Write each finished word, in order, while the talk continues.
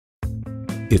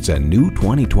It's a new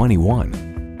 2021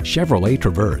 Chevrolet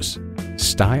Traverse.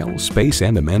 Style, space,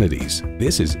 and amenities.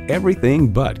 This is everything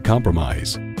but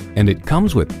compromise. And it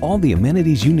comes with all the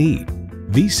amenities you need.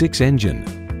 V6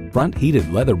 engine, front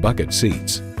heated leather bucket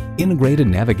seats, integrated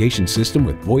navigation system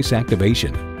with voice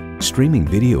activation, streaming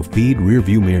video feed rear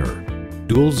view mirror,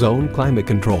 dual zone climate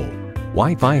control,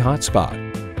 Wi-Fi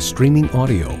hotspot, streaming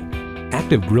audio,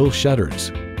 active grille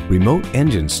shutters, remote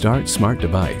engine start smart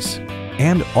device,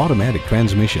 and automatic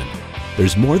transmission.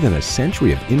 There's more than a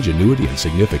century of ingenuity and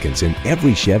significance in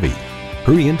every Chevy.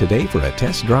 Hurry in today for a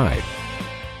test drive.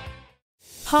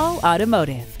 Hall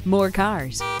Automotive. More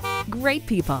cars. Great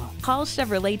people. Hall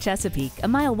Chevrolet Chesapeake, a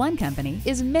MileOne company,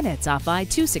 is minutes off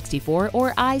I-264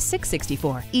 or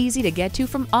I-664. Easy to get to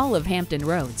from all of Hampton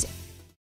roads.